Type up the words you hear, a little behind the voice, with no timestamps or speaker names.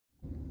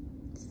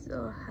So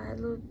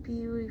hello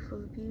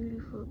beautiful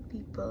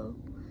people,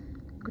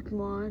 good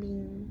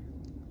morning.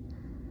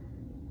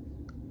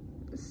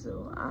 So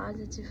आज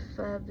चाहिँ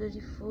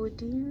February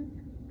 14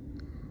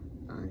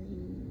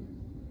 अनि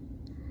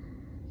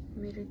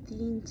मेरो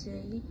दिन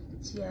चाहिँ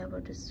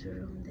चियाबाट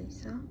सुरु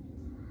हुँदैछ।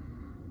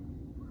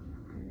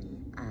 अनि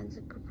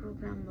आजको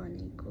प्रोग्राम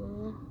भनेको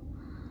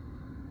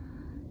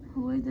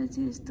वेदर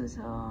चाहिँ यस्तो छ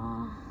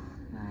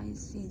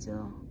गाइस, हिजो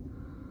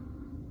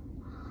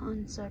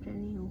अनसर्टेन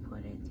हिउँ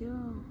परेको थियो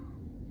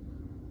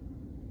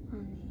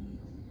अनि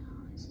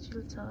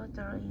स्टिल छ,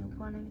 तर हिउँ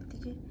पर्ने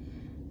बित्तिकै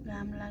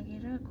घाम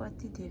लागेर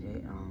कति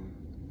धेरै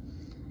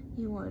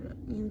हिउँ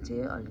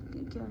चाहिँ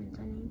अलिक के भन्छ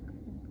नि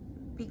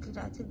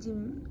पिग्लिरहेको छ।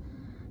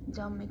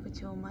 जमेको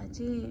छेउमा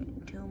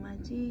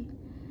चाहिँ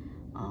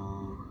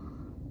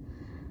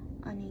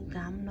अनि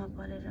घाम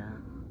नपरेर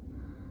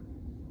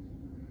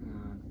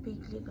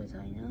पिग्लेको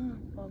छैन,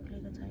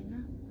 पग्लेको छैन।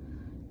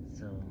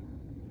 सो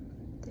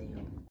त्यही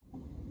हो।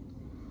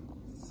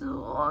 सो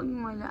अघि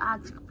मैले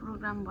आजको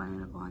प्रोग्राम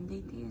भनेर भन्दै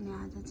थिएँ अनि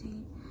आज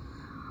चाहिँ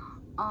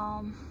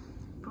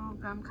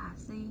प्रोग्राम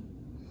खासै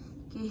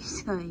केही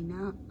छैन।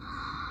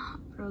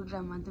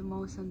 प्रोग्राममा त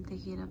मौसम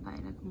देखेर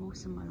बाहिरको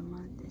मौसमहरू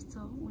मलाई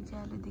त्यस्तो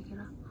उज्यालो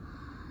देखेर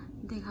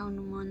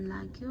देखाउनु मन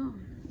लाग्यो।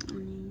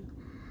 अनि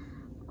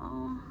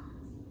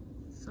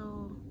सो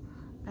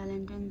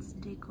भ्यालेन्टाइन्स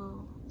डेको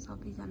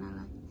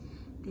सबैजनालाई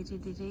धेरै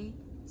धेरै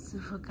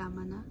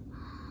शुभकामना।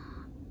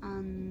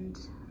 एन्ड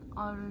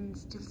अरुण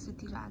स्टिल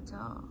सुतिरहेछ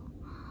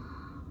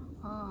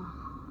हो।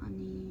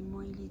 अनि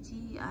मैले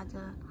चाहिँ आज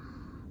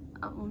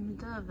अब हुनु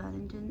त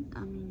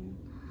भ्यालेन्टाइन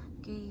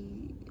केही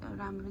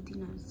राम्रो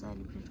दिनहरू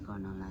सेलिब्रेट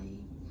गर्नलाई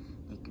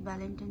लाइक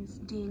भ्यालेन्टाइन्स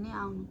डे नै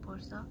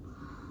आउनुपर्छ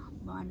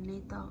भन्ने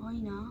त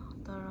होइन,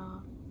 तर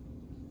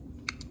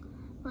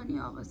पनि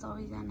अब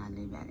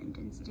सबैजनाले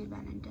भ्यालेन्टाइन्स डे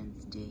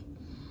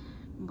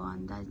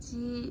भन्दा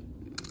चाहिँ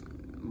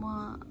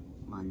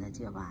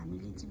अब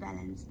हामीले चाहिँ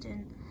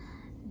भ्यालेन्टाइन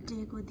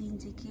डेको दिन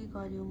चाहिँ के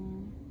गर्यौँ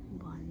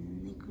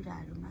भन्ने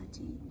कुराहरूमा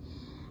चाहिँ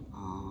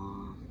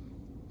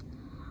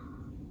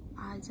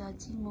आज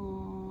चाहिँ म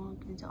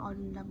के भन्छ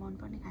अरूलाई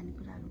मनपर्ने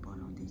खानेकुराहरू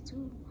बनाउँदैछु।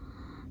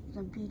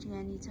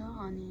 बिरयानी छ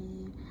अनि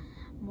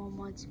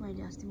मोमो चाहिँ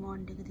मैले अस्ति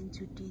मन्डेको दिन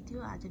छुट्टी थियो,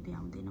 आज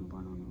भ्याउँदैन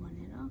बनाउनु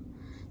भनेर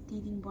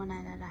त्यही दिन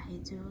बनाएर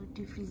राखेको छु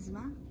डिप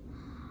फ्रिजमा।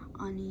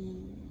 अनि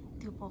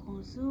त्यो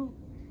पकाउँछु।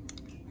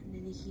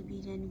 त्यहाँदेखि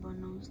बिरयानी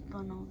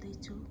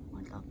बनाउँदैछु,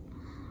 मतलब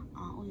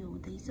उयो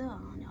हुँदैछ।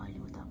 अनि अहिले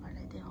म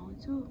तपाईँहरूलाई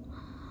देखाउँछु।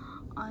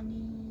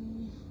 अनि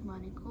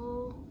भनेको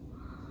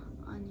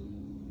अनि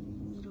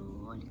मेरो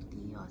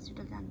अलिकति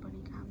हस्पिटल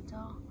जानुपर्ने काम छ।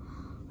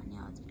 अनि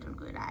हस्पिटल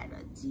गएर आएर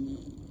चाहिँ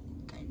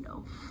काइन्ड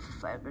अफ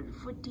February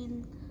 14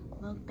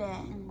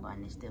 ब्याङ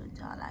भन्ने जस्तै हुन्छ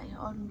होला है।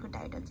 अरूको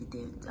टाइटल चाहिँ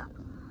त्यही हुन्छ,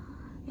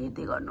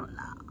 हेर्दै गर्नु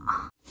होला।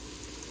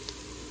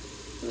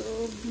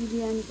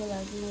 बिरयानीको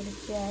लागि मैले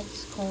प्याज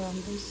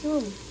खराउँदैछु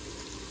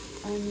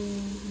अनि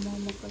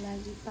मोमोको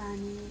लागि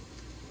पानी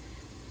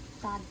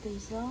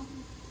तात्दैछ।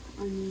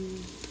 अनि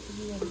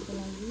बिरयानीको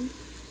लागि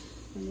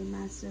मैले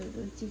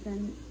मासुहरू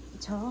चिकन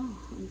छ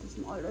अनि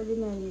त्यसमा अलरेडी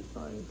म्यारिनेट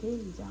गरेको थिएँ।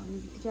 हिजो आउने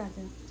बित्तिकै आज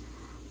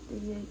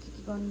त्यसले के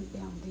गर्नु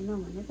भ्याउँदैन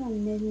भनेर अनि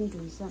म्यारिनेट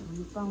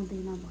हुनु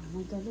पाउँदैन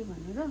मजाले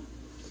भनेर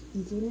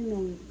हिजो नै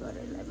म्यारिनेट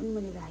गरेरलाई पनि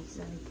मैले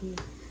राखिसकेको थिएँ।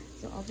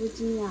 सो अब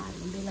चाहिँ यहाँ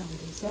हाल्ने बेला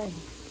हुँदैछ है।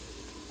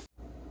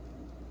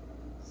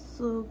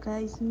 सो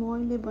गाइस,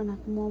 मैले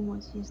बनाएको मोमो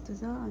चाहिँ यस्तो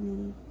छ। अनि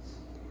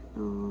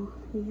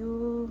यो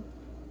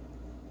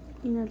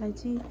यिनीहरूलाई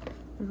चाहिँ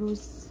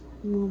रोज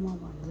मोमो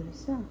भन्दो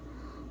रहेछ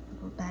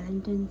अब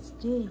भ्यालेन्टाइन्स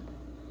डे।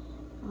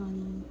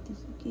 अनि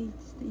त्यस्तो केही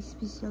त्यस्तो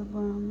स्पेसियल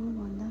बनाउनु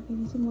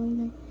भन्दाखेरि चाहिँ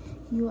मैले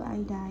यो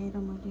आइडिया आएर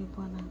मैले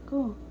बनाएको।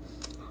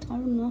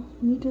 अरू न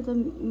मिठो त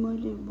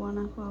मैले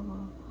बनाएको अब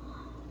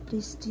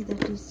टेस्टी त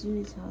टेस्टी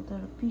नै छ,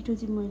 तर पिठो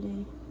चाहिँ मैले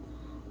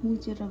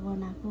मुछेर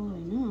बनाएको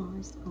होइन।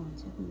 यस्तो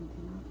हुन्छ कि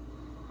हुँदैन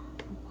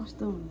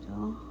कस्तो हुन्छ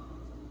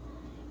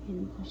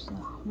हेर्नुपर्छ।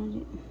 मैले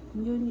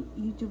यो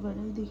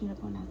युट्युबबाटै देखेर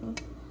बनाएको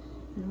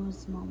रोज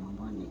मोमो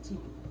भन्ने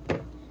चाहिँ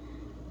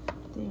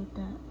त्यो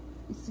एउटा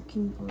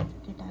सिक्किमको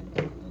केटाले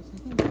भन्दैछ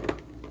कि।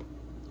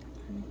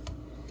 अनि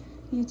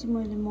यो चाहिँ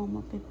मैले मोमो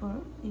पेपर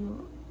यो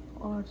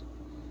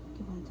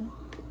के भन्छ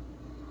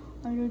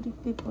अलरेडी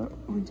पेपर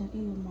हुन्छ कि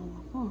यो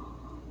मोमोको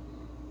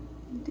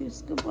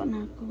त्यसको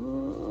बनाएको।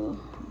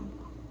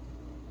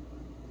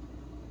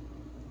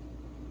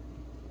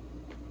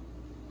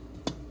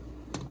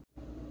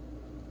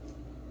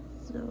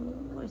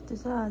 यस्तो छ।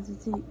 आज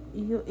चाहिँ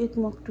यो 1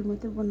 मक्टु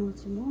मात्रै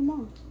बनाउँछु मोमो।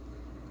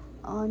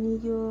 अनि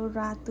यो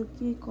रातो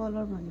के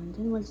कलर भन्नुहुन्छ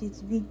नि, मैले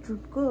चाहिँ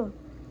बिटरुटको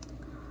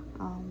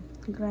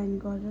ग्राइन्ड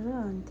गरेर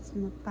अनि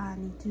त्यसमा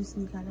पानी जुस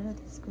निकालेर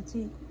त्यसको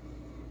चाहिँ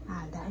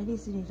हाल्दाखेरि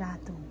यसरी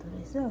रातो हुँदो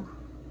रहेछ।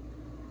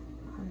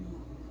 अनि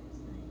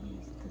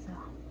यस्तो छ।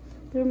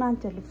 तर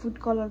मान्छेहरूले फुड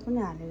कलर पनि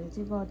हालेर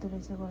चाहिँ गर्दो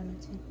रहेछ गर्नु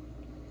चाहिँ,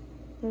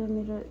 तर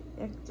मेरो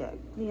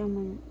एक्ज्याक्टली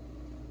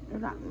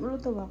राम्रो त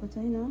भएको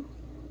छैन,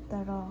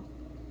 तर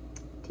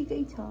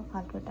ठिकै छ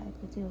खालको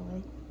टाइपको चाहिँ हो है।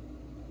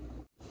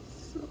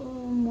 सो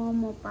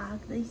मोमो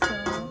पाक्दैछ है।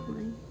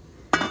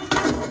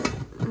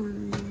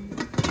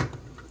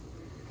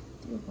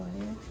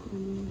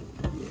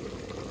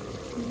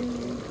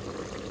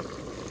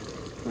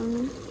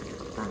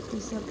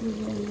 रहेछ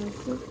बिरयानी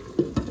चाहिँ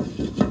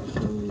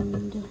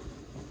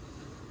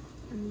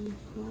अनि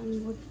वान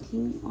मोर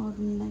थिङ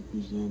अरूलाई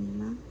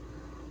बिरयानीमा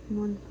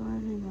मन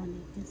पर्ने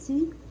भनेको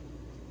चाहिँ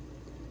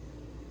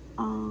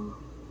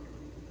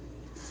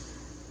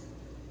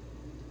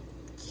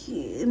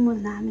के म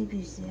नामै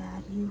बिर्सेँ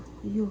यार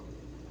यो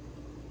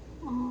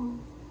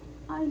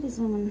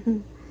अहिलेसम्म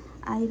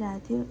आइरहेको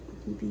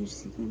थियो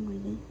बिर्सेँ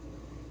मैले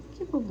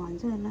के पो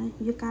भन्छ होला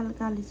यो कालो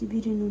कालो चाहिँ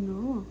बिरयानी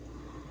हो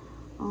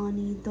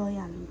अनि दही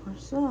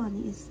हाल्नुपर्छ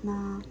अनि यसमा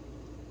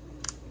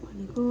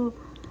भनेको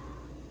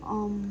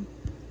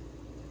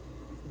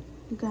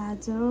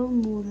गाजर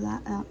मुला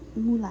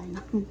होइन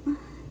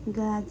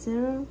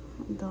गाजर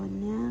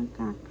धनियाँ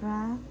काँक्रा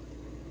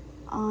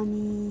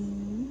अनि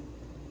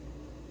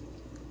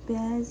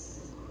प्याज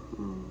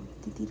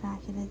त्यति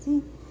राखेर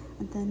चाहिँ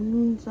अन्त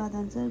नुन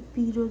स्वादअनुसार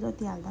पिरो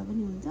जति हाल्दा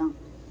पनि हुन्छ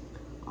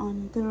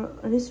अनि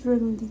तर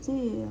रेस्टुरेन्टमा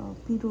चाहिँ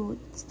पिरो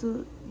त्यस्तो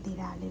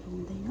धेरै हालेर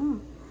हुँदैन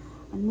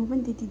अनि म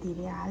पनि त्यति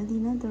धेरै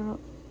हाल्दिनँ तर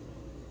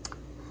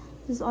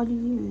त्यस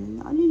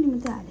अलिअलि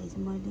मात्रै हालेको छु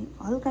मैले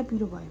हल्का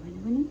पिरो भयो भने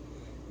पनि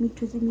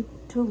मिठो चाहिँ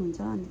मिठो हुन्छ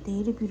अनि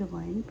धेरै पिरो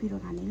भयो भने पिरो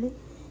खानेले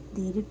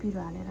धेरै पिरो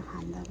हालेर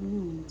खाँदा पनि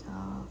हुन्छ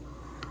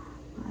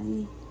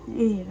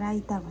है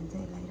राइता भन्छ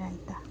यसलाई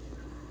राइता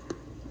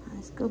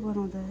यसको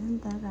बनाउँदो रहेछ नि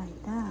त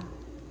राइता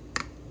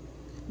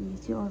यो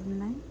चाहिँ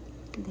अरूलाई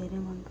धेरै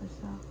मनपर्छ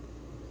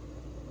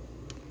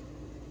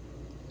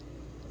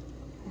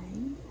है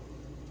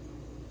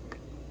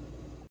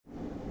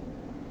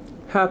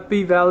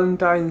Happy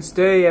Valentine's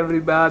Day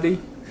everybody.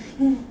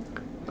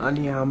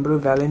 अनि हाम्रो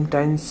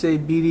Valentine's चाहिँ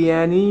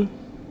बिरयानी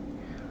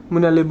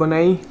मुनाले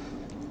बनाई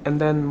and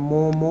then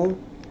मोमो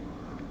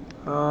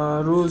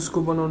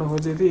रोजको बनाउन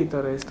खोजेको थिएँ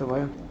तर यस्तो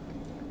भयो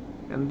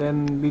and then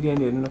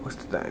बिरयानी हेर्नु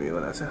कस्तो दामी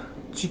बनाएको छ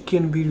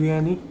chicken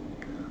biryani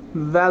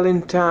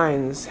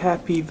Valentine's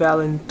happy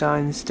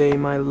Valentine's Day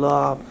my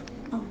love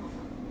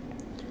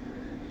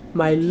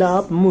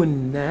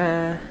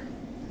Munna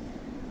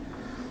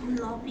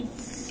love is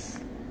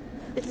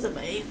it's a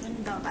very fun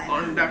dog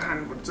अन्डा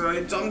खानुपर्छ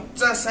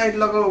चम्चा साइड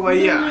लगाऊ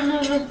भैया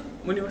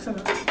मुनि बस न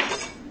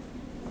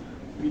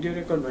भिडियो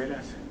रेकर्ड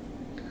भइरहेछ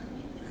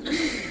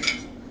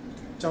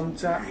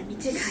चम्चा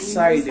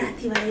साइड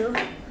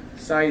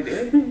साइड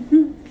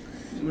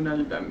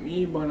मुनाले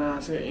दामी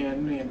बनाएको छ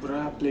हेर्नु यहाँ पुरा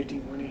प्लेटिङ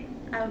पनि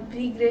अब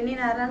बिग्रिने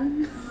नारायण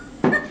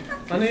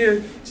अनि यो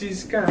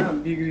चिज कहाँ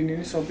बिग्रिने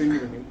नि सपिने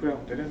भन्ने कुरा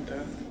हुँदैन नि त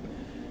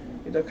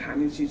यो त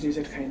खाने चिज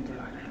चाहिँ खाइनु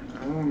पर्ला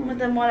म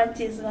त मलाई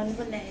चिज गर्नु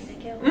पनि ल्याएछ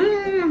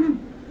क्या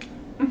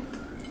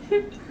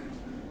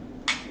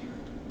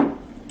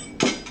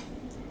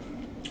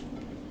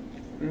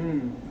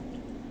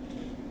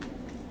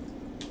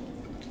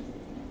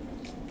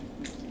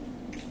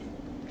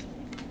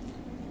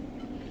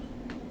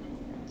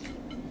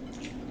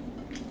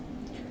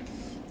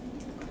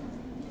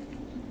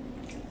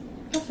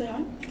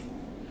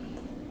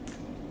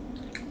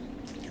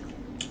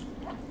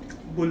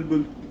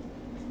बुलबुल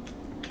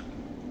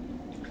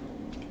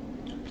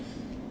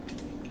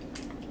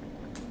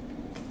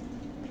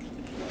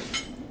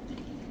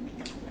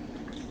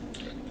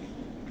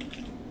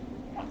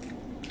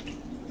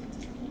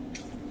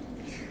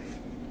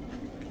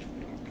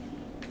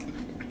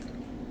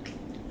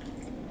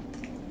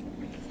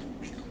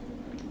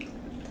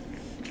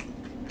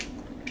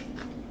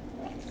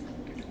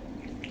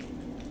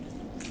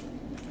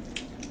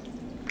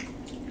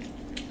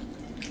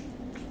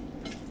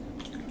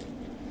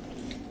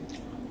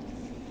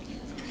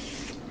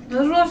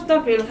रोज त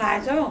फेल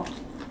खाएछ हौ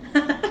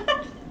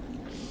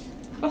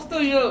कस्तो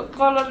यो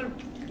कलर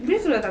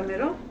बिग्रियो त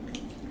मेरो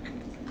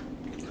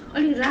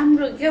अलिक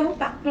राम्रो के हो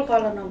पाक्लो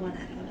कलर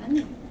नबनाएर होला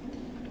नि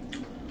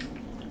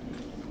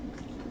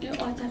यो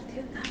अचार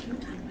थियो आफ्नो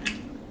खानु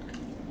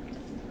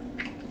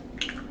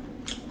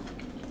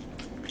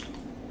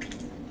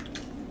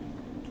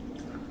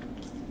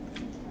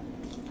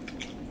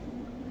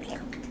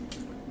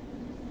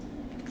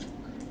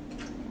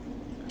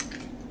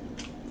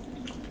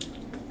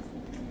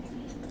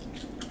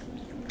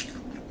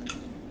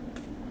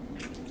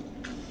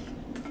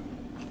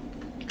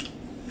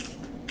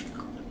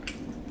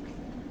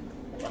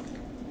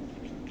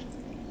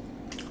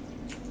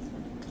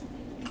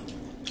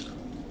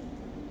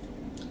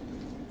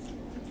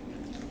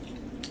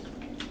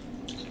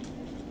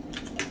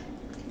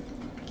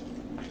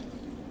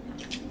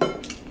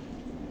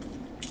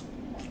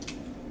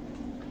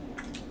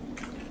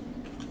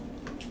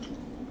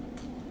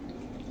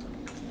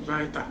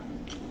रायता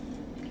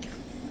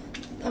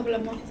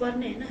तपाईँलाई मत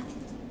पर्ने होइन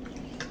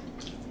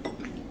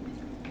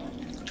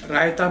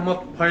रायता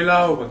मत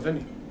फैलाओ भन्छ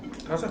नि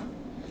थाहा छ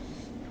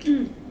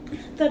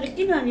तर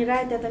किन अनि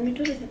रायता त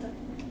मिठो रहेछ त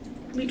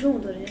मिठो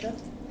हुँदो रहेछ त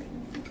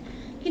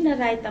किन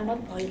रायता मत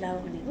फैलाओ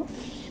भनेको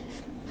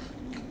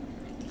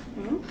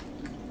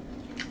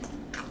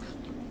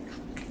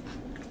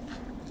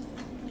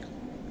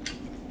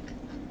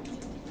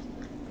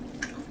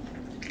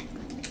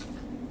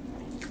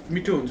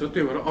मिठो हुन्छ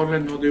त्यही भएर अरूलाई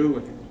नदेऊ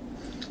भनेको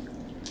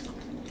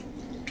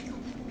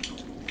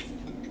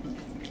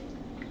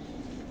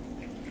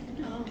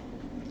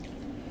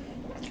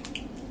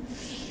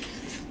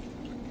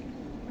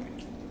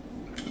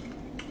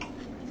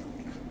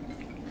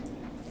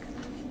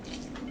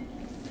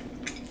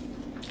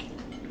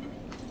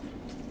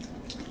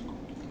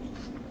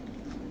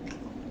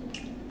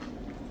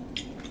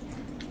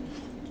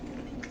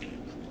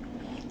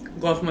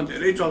गफमा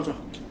धेरै चल्छ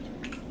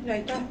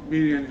राइट त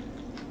बिरयानी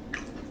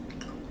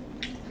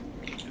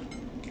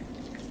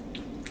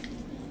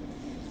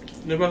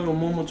नेपालको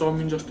मोमो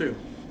चाउमिन जस्तै हो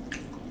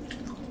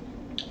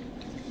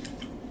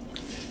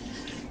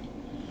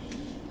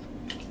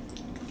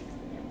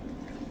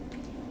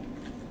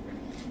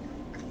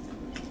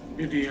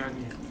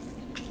बिरयानी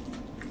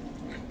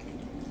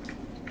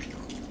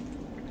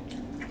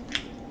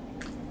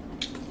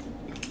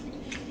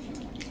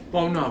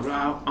पाहुनाहरू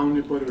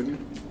आउने पर्यो भने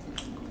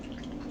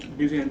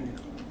बिरयानी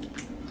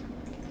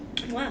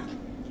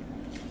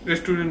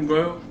रेस्टुरेन्ट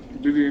गयो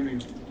बिरयानी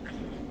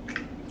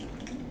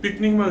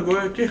पिकनिकमा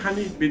गयो के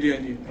खाने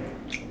बिरयानी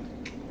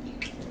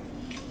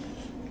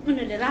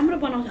उनीहरूले राम्रो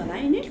बनाउँछ होला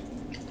है नि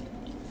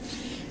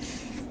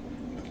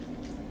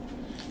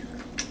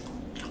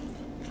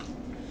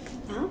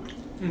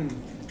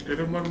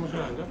धेरै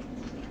मरमसला हाल्छ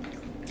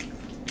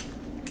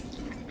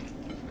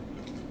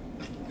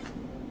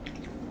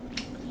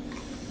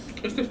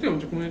यस्तै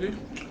हुन्छ कुनै चाहिँ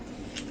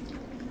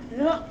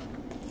र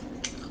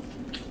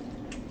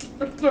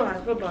यत्रो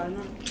हालको भएन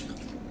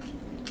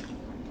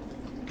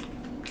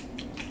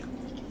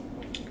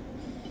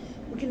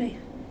किन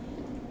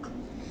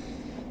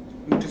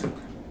मिठो छ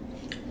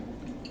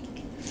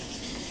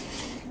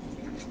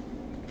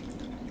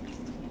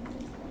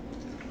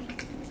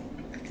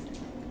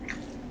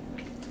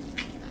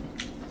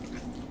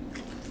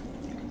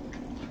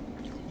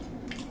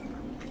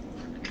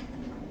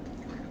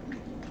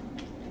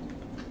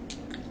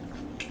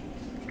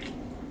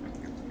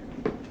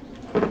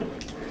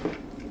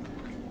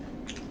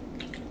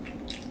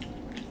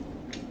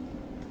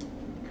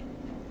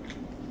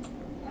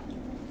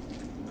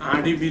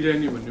हाँडी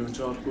बिरयानी भन्ने हुन्छ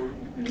अर्को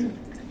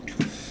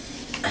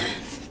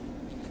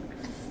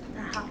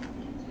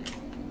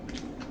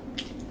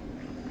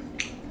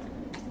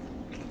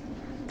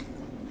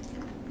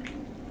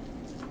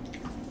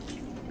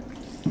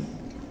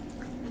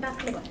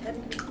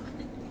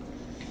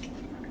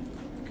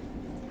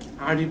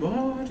हाँडी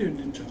भरि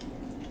दिन्छ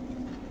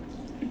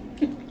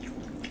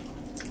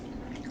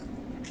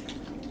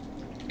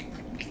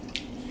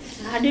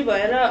हाँडी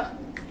भएर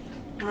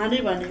हाँडी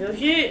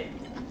भनेपछि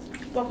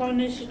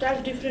पकाउने स्टाइल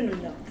डिफ्रेन्ट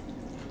हुन्छ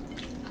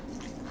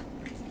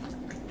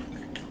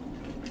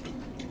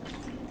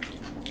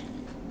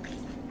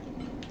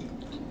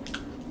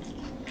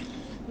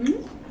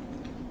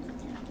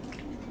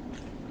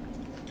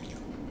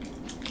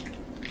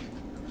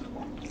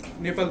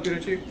नेपालतिर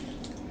चाहिँ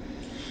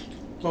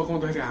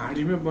पकाउँदाखेरि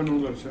हाँडीमै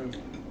बनाउँदो रहेछ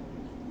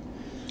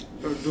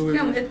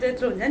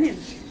यत्रो हुन्छ नि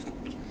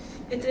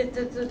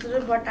यत्रो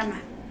बट्टामा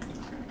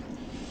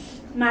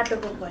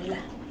माटोको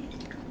पहिला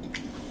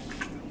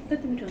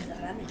कति मिठो हुन्छ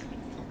होला नि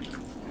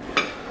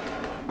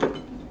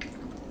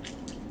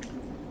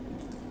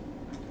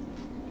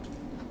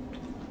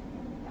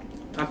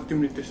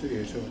तिमीले त्यसरी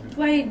हेर्छौ भने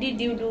Why did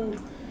you do?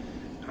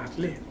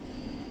 हातले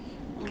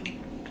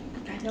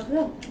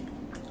खाइसक्यो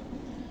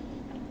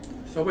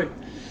सबै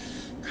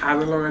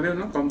खाजा लगाइदेऊ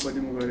न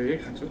कम्पनीमा गएर यही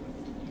खान्छु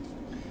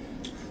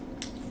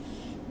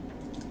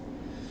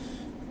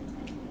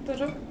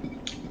तर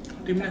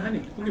तिमीले खाने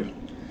पुग्यो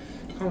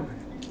खाऊ न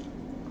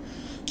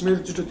मेरो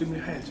जुठो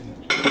तिमीले खाइहाल्छ नि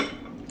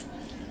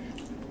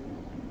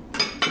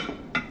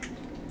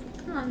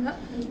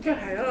के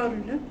खायो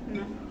अरूले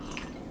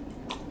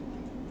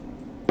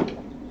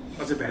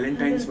अझै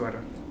भ्यालेन्टाइन्स भएर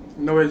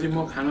नभए चाहिँ म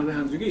खाना त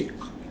खान्छु कि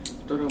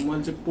तर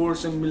मैले चाहिँ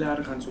पोर्सन मिलाएर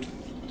खान्छु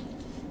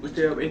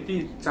उस्तै अब यति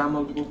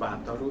चामलको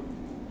भातहरू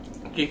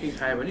के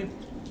खायो भने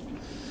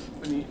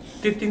अनि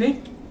त्यति नै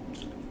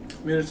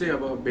मेरो चाहिँ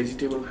अब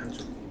भेजिटेबल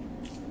खान्छु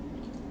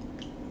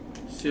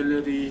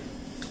सेलेरी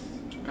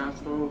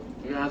काँक्रो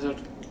गाजर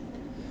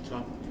छ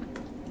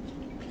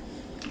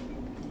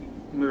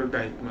मेरो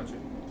डाइटमा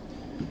चाहिँ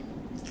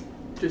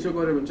त्यसो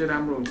गऱ्यो भने चाहिँ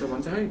राम्रो हुन्छ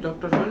भन्छ है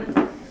डक्टरहरूले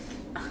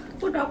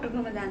को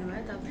डक्टरकोमा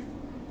जानुभयो तपाईँ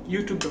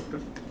युट्युब डक्टर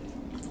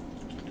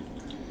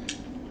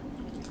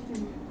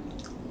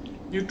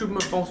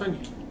युट्युबमा पाउँछ नि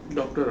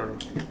डक्टरहरू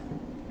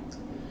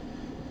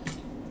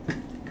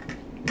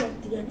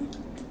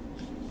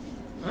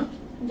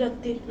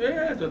जति ए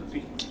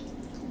जति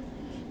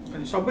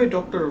अनि सबै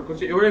डक्टरहरूको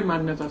चाहिँ एउटै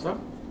मान्यता छ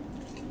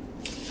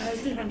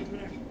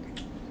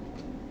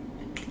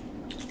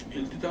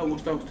हेल्थी त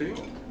उस्तै हो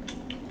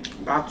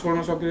भात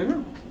छोड्न सक्दैन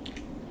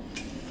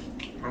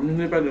हामी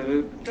नेपालीहरूले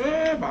ए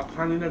भात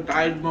खाँदैन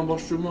डाइटमा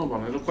बस्छु म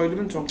भनेर कहिले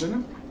पनि सक्दैन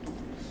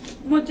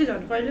म चाहिँ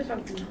झन् कहिले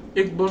सक्दिनँ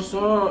 1 वर्ष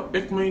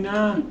 1 महिना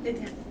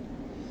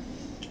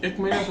 1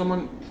 महिनासम्म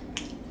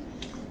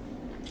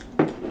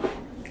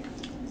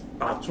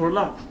भात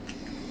छोड्ला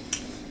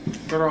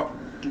तर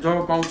जब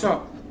पाउँछ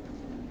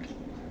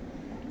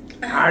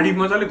हाँडी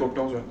मजाले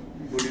घोप्टाउँछ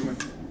भुँडीमा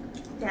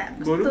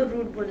कस्तो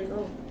रुट बोलेको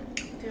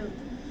त्यो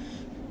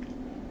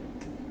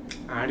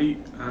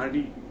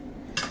हाँडी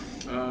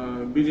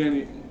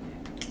बिरयानी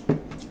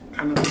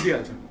खान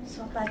पुगिहाल्छ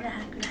सपाले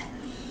हात लाग्यो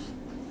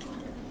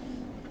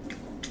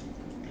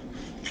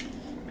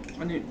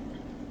अनि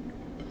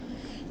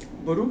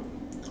बरु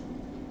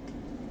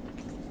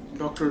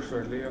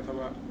डक्टर्सहरूले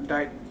अथवा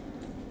डाइट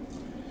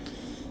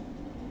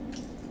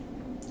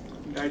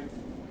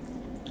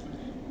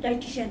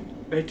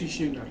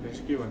डाइटिसियनहरूले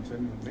चाहिँ के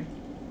भन्छन् भन्ने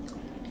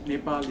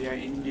नेपाल या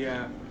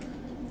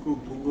इन्डियाको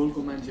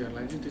भूगोलको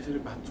मान्छेहरूलाई चाहिँ त्यसरी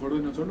भात छोड्दै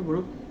नछोड्नु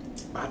बरु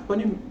भात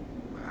पनि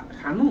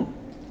खानु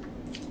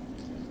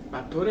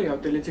भात थोरै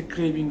अब त्यसले चाहिँ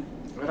क्रेभिङ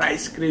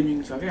राइस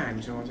क्रेभिङ छ क्या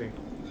हामीसँग चाहिँ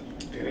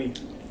धेरै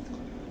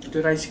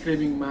त्यो राइस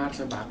क्रेभिङ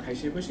मार्छ भात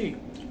खाइसकेपछि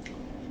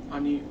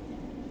अनि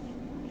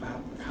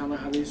भात खाँदा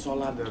खाँदै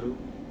सलादहरू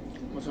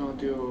मसँग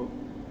त्यो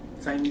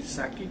चाइनिज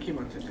साग के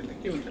भन्छ त्यसलाई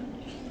के भन्छ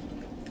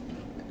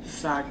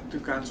साग त्यो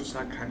काँचो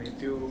साग खाने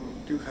त्यो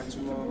खान्छु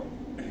म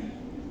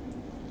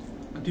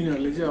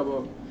तिनीहरूले चाहिँ अब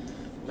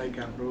लाइक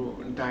हाम्रो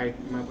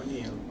डायटमा पनि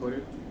हेल्प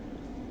गर्यो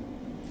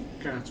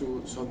काँचो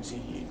सब्जी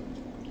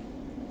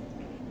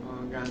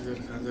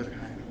गाजर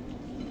खाएर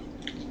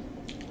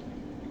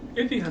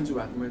यति खान्छु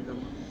भातमा एकदम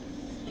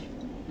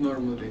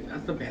नर्मल डे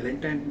आज त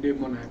भ्यालेन्टाइन डे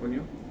मनाएको नि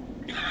हो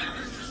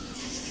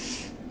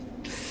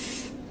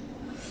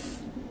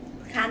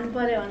खानु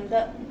पर्यो भने त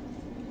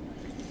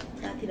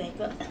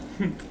साथीभाइको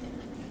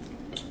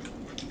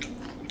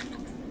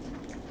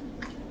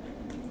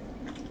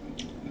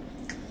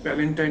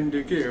भ्यालेन्टाइन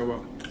डे के अब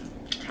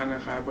खाना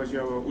खाएपछि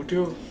अब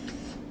उठ्यो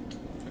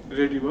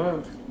रेडी भयो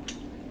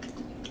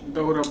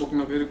दौरा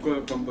बोक्न फेरि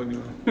गयो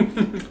कम्पनीमा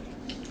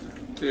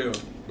त्यही हो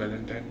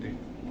भ्यालेन्टाइन डे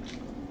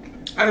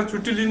आज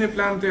छुट्टी लिने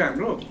प्लान थियो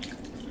हाम्रो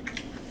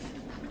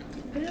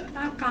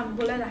काम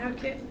बोलाइराखेको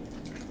थिएँ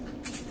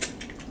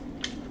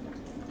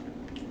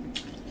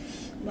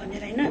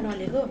भनेर होइन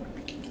नलिएको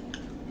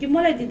कि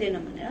मलाई दिँदैन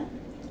भनेर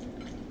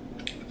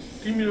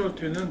तिम्रो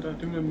थिएन नि त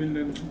तिम्रो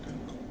मिल्दैन नि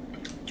त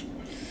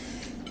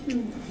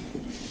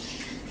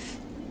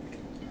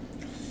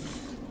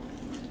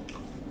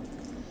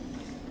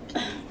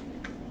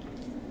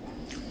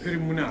फेरि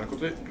मुनाहरूको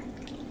चाहिँ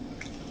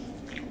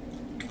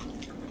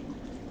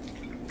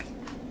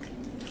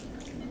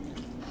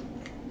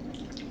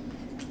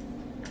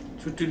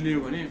छुट्टी लियो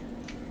भने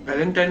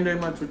भ्यालेन्टाइन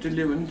डेमा छुट्टी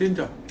लियो भने दिन्छ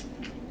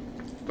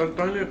तर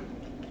तैँले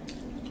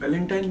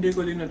भ्यालेन्टाइन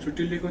डेको दिन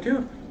छुट्टी लिएको थियो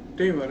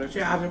त्यही भएर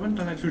चाहिँ आज पनि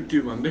तँलाई छुट्टी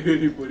भन्दै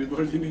फेरि भोलि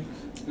पर्सि नि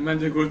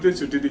मान्छे खोज्दै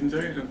छुट्टी दिन्छ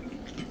क्या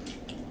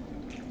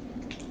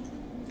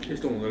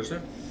यस्तो हुँदो रहेछ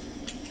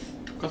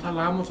कथा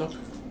लामो छ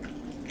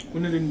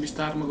कुनै दिन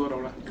विस्तारमा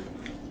गरौँला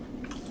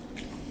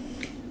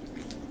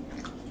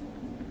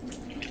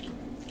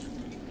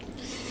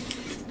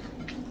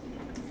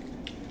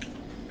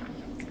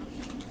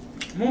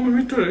मोमो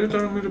मिठो रहेछ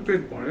तर मेरो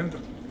पेट भर्यो नि त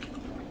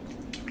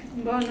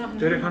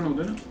धेरै खानु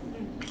हुँदैन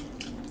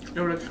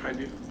एउटा चाहिँ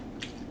खाइदियो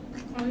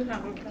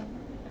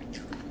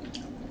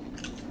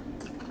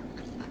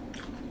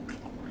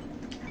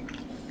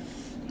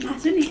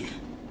मासु नि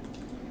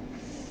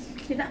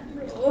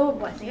राम्रो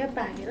भएछ क्या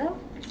पाकेर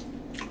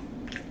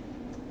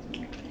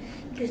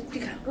टेस्टी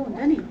खालको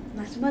हुन्छ नि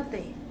मासु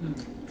मात्रै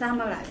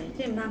चामल हालेर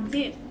चाहिँ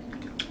मान्छे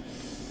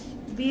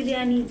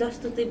बिरयानी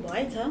जस्तो चाहिँ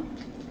भएछ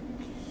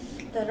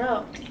तर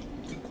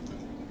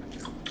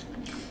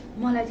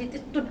मलाई चाहिँ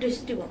त्यस्तो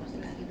टेस्टी भएको जस्तो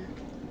लागेन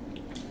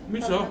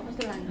मिल्छ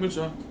मिल्छ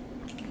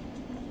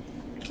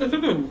यस्तो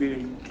त हो नि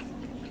बिरयानी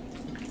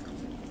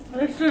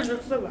रेस्टुरेन्ट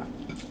जस्तो भयो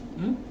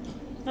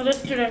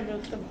रेस्टुरेन्ट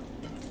जस्तो भयो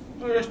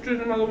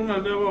रेस्टुरेन्टमा त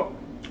उनीहरूले अब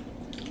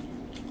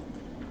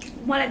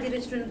मलाई चाहिँ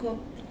रेस्टुरेन्टको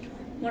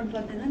मन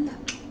पर्दैन नि त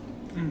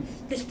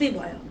त्यस्तै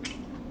भयो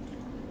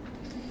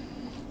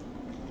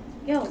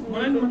क्या हो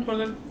मलाई मन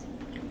पर्दैन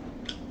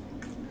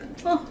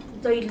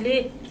जहिले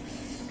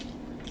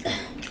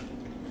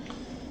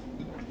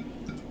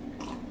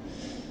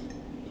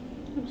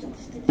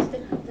त्यस्तै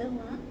खान्छ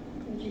उहाँ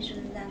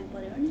रेस्टुरेन्ट जानु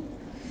पर्यो भने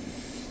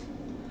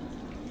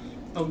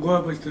अब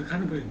गएपछि त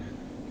खानु पऱ्यो नि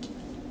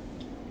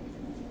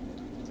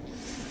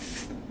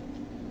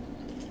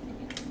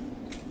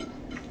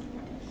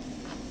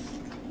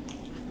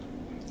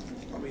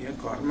अब यहाँ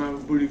घरमा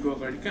बुढीको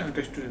अगाडि कहाँ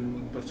रेस्टुरेन्ट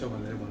मनपर्छ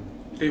भनेर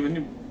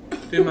भन्नु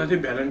त्यही माथि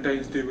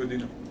भ्यालेन्टाइन्स डेको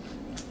दिन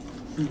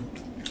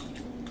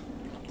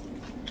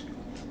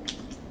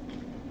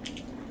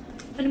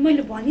अनि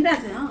मैले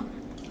भनिरहेको थिएँ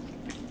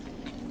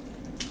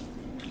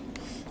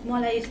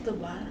मलाई यस्तो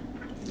भयो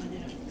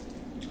भनेर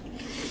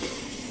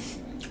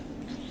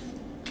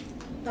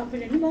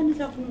तपाईँले नि भन्न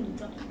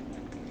सक्नुहुन्छ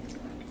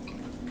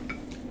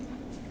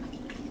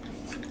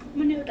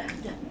मैले एउटा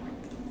हाल्छ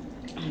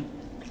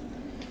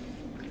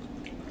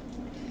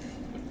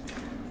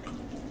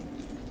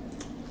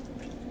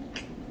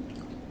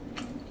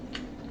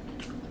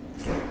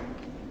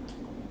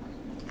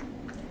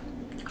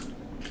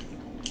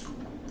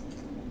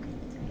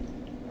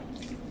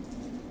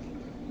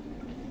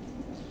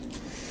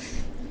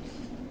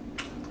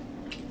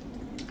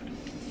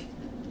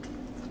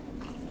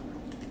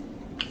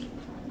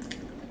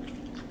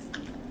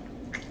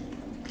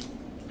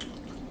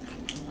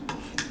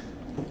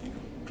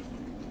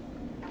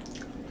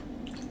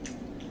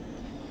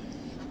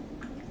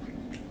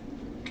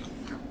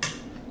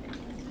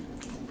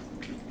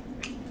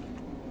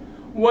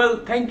well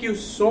thank you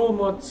so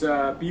much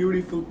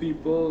beautiful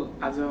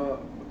people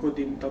आजको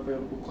दिन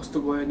तपाईँहरूको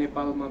कस्तो गयो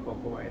नेपालमा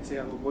भएको भए चाहिँ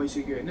अब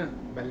गइसक्यो होइन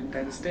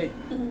भ्यालेन्टाइन्स डे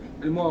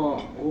अनि म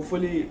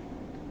होपफुली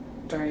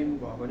टाइम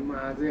भयो भने म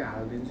आजै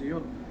हालिदिन्छु यो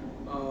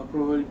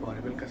प्रोबेबली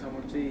भरे बेलुकासम्म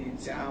चाहिँ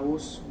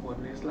जाओस्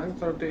भन्ने जस्तो लाग्छ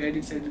तर त्यो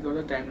एडिट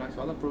गर्दा टाइम लाग्छ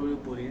होला प्रोबेबली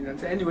भोलि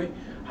जान्छ एनिवे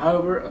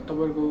हाउएभर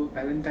तपाईँहरूको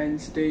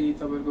भ्यालेन्टाइन्स डे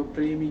तपाईँहरूको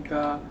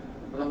प्रेमिका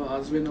अथवा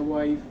हस्बेन्ड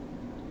वाइफ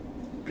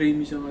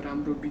प्रेमीसँग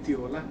राम्रो बित्यो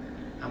होला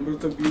हाम्रो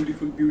त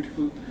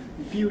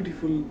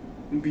ब्युटिफुल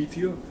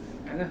बित्यो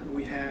होइन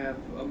वी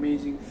हेभ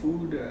अमेजिङ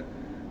फुड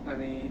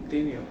अनि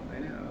त्यही नै हो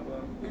होइन अब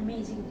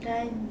अमेजिङ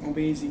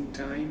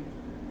टाइम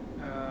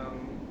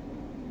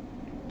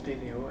त्यही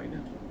नै हो होइन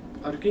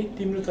अरू केही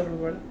तिम्रो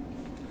तर्फबाट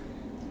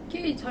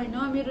केही छैन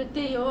मेरो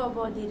त्यही हो अब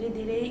धेरै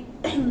धेरै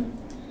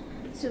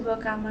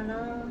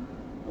शुभकामना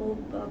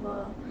अब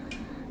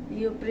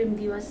यो प्रेम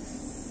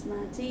दिवसमा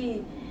चाहिँ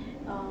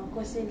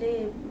कसैले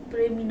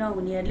प्रेमी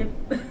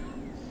नहुनेहरूले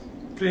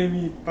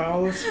प्रेमी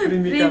पाओस्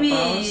प्रेमिका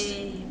पाओस्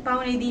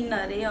पाउने दिन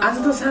अरे आज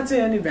त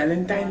साँच्चै अनि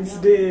भ्यालेन्टाइन्स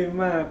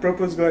डेमा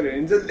प्रपोज गर्यो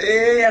भने जसले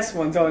यस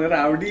भन्छ भनेर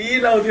हाउडी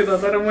लाउँथ्यो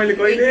त तर मैले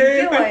कहिले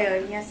भयो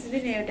यस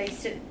पनि एउटा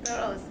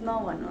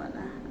नभन्नु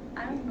होला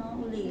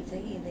उसले हेर्छ कि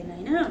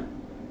हेर्दैन होइन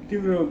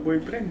तिम्रो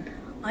बोयफ्रेन्ड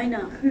होइन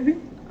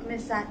मेरो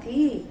साथी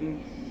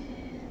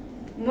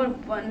म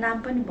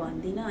नाम पनि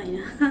भन्दिनँ होइन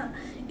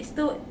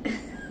यस्तो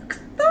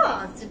कस्तो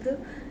हाँसिदो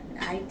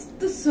हाइट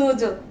यस्तो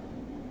सोझो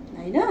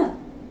होइन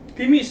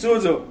तिमी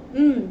सोझो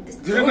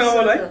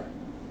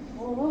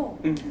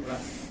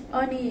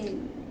अनि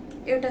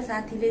एउटा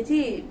साथीले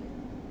चाहिँ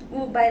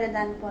ऊ बाहिर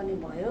जानुपर्ने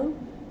भयो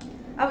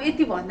अब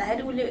यति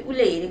भन्दाखेरि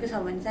उसले हेरेको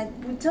छ भने सायद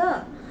बुझ्छ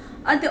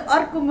अनि त्यो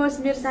अर्को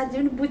मेरो साथी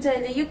पनि बुझ्छ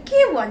अहिले यो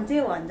के भन्छ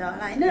होला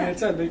होइन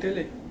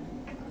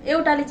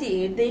एउटाले चाहिँ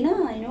हेर्दैन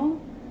होइन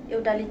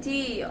एउटाले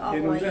चाहिँ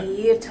अब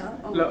हेर्छ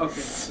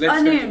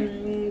अनि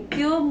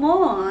त्यो म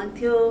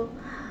थियो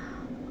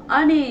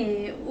अनि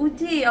ऊ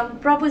चाहिँ अब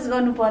प्रपोज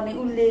गर्नुपर्ने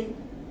उसले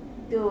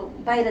त्यो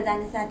बाहिर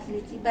जाने साथीले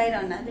चाहिँ बाहिर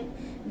भन्नाले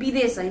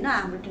विदेश होइन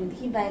हाम्रो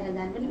ठाउँदेखि बाहिर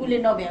जाने पनि उसले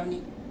नभ्याउने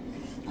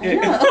होइन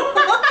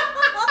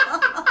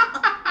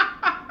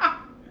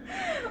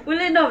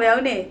उसले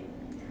नभ्याउने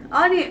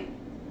अनि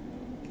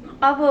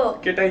अब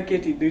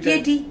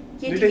केटी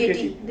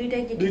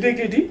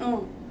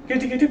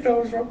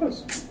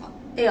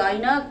ए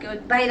होइन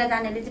बाहिर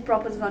जानेले चाहिँ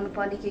प्रपोज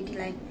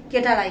गर्नुपर्ने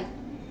केटालाई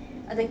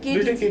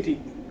केटी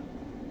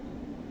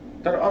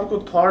तर अर्को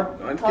थर्ड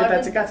केटा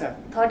चाहिँ कहाँ छ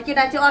थर्ड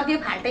केटा चाहिँ अर्कै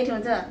फाल्टै ठाउँ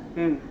छ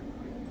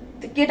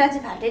त्यो केटा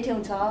चाहिँ फाल्टै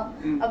ठाउँ छ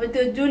अब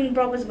त्यो जुन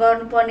प्रपोज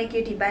गर्नुपर्ने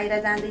केटी बाहिर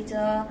जाँदैछ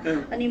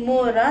अनि म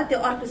र त्यो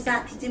अर्को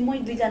साथी चाहिँ मै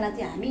दुईजना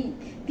चाहिँ हामी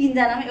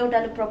तीनजनामा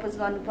एउटाले प्रपोज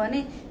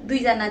गर्नुपर्ने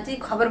दुईजना चाहिँ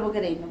खबर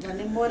बोकेर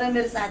हिँड्नुपर्ने म र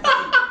मेरो साथी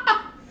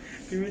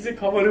तिमी चाहिँ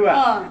खबर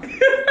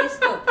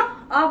त्यस्तो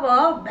अब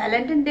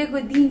भ्यालेन्टाइन डेको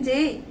दिन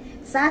चाहिँ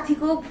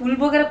साथीको फुल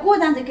बोकेर को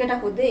जान्छ केटा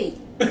खोज्दै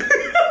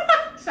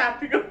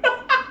साथीको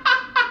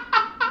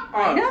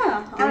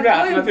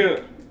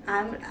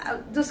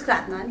जसको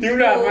हातमा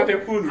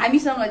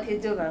हामीसँग थियो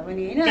जो घर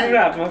पनि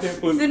होइन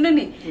सुन्नु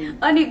नि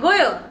अनि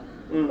गयो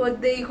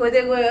खोज्दै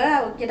गयो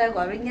अब केटा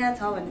घर पनि यहाँ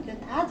छ भने चाहिँ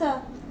थाहा छ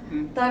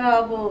तर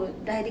अब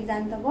डाइरेक्ट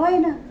जानु त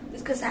भएन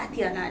उसको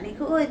साथीहरूलाई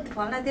हालेको ओ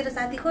फल्ना तेरो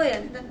साथी खोइ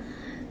भने त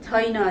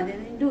छैन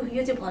लु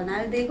यो चाहिँ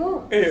फल्नाले दिएको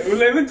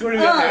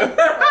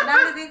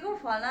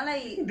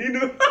फल्नालाई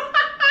दिनु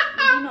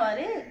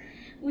अरे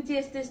ऊ चाहिँ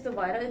यस्तो यस्तो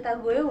भएर यता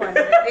गयो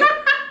भनेर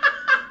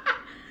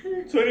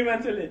छोरी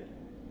मान्छेले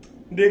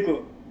दिएको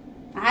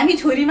हामी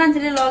छोरी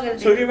मान्छेले लगेर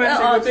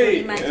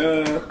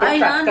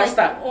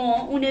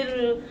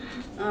उनीहरू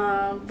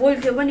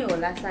बोल्थ्यो पनि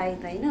होला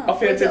सायद होइन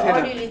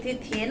अरूले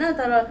थिएन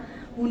तर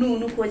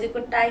हुनु खोजेको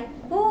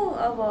टाइपको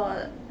अब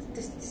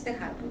त्यस्तै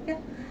खालको क्या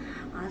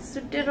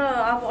सुटेर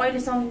अब अहिले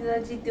सम्झिँदा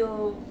चाहिँ त्यो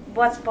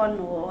बचपन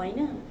हो होइन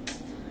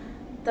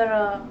तर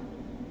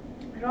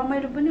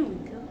रमाइलो पनि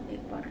हुन्थ्यो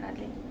एक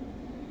प्रकारले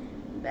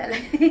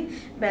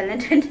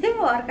भ्यालेन्टाइन डे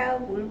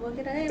अर्काको भुल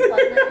बोकेर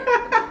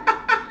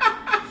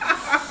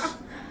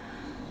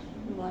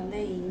भन्दै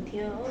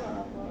हिँड्थ्यो हो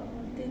अब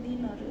त्यो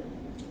दिनहरू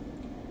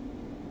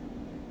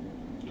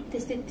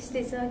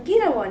त्यस्तै छ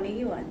किन भने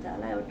कि भन्छ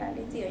होला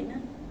एउटाले चाहिँ होइन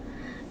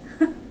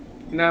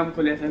नाम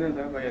खोलेको छैन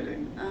त कहिले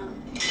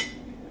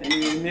अनि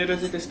मेरो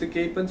चाहिँ त्यस्तो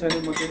केही पनि छैन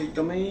म चाहिँ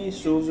एकदमै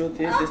सोझो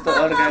थिएँ त्यस्तो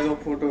अर्काको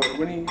फोटोहरू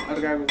पनि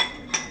अर्काको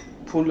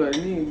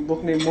फुलहरू नि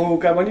बोक्ने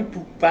मौका पनि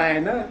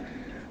पाएन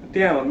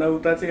त्यहाँभन्दा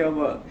उता चाहिँ अब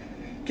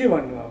के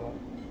भन्नु अब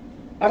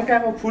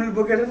अर्काको फुल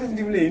बोकेर त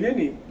तिमीले हिँड्यो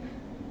नि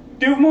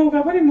त्यो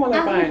मौका पनि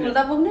मलाई पाएन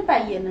बोक्नै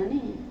पाइएन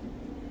नि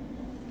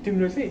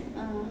तिम्रो चाहिँ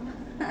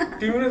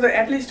तिम्रो त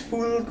एटलिस्ट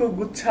फुलको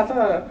गुच्छा त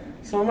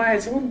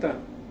समाएछौ नि त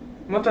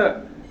म त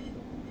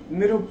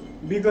मेरो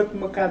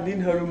विगतका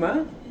दिनहरूमा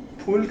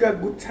फुलका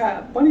गुच्छा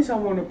पनि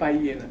समाउन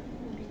पाइएन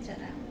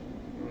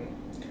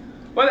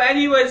Well,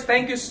 anyways,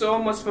 thank you so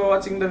much for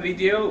watching the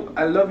video.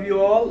 I love you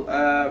all.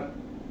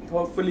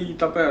 Hopefully,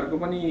 तपाईहरुको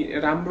पनि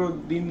राम्रो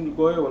दिन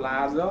गयो होला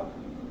आज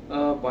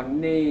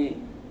भन्ने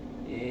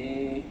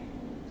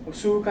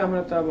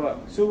शुभकामना त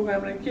अब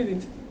शुभकामना के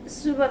दिन्छ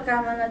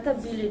शुभकामना त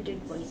बिलेटेड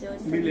भइसक्यो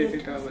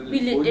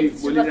बिलेटेड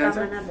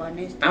शुभकामना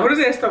भन्ने हाम्रो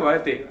चाहिँ यस्तो भयो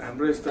त्यही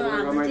हाम्रो यस्तो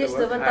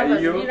रमाइलो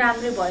भयो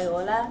राम्रै भयो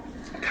होला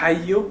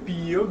खाइयो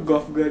पियो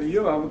गफ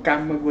गरियो अब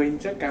काममा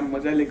गइन्छ काम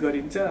मजाले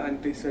गरिन्छ अनि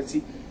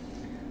त्यसपछि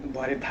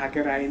भरे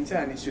थाकेर आइन्छ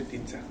अनि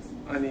सुतिन्छ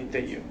अनि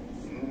त्यही हो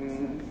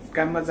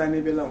काममा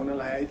जाने बेला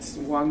हुनलाई it's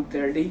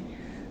 1:30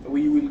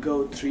 we will go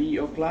 3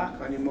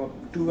 o'clock अनि म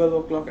 12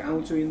 o'clock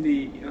आउँछु in the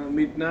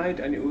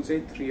midnight अनि उ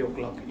चाहिँ 3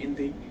 o'clock in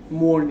the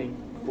morning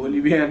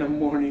भोलि बिहान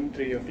morning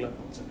 3 o'clock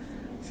हुन्छ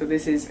so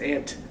this is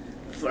it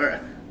for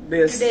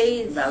this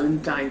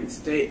Valentine's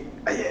Day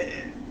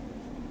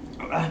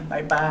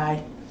bye bye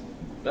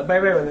bye bye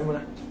भन्दै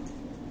मलाई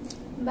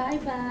bye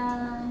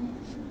bye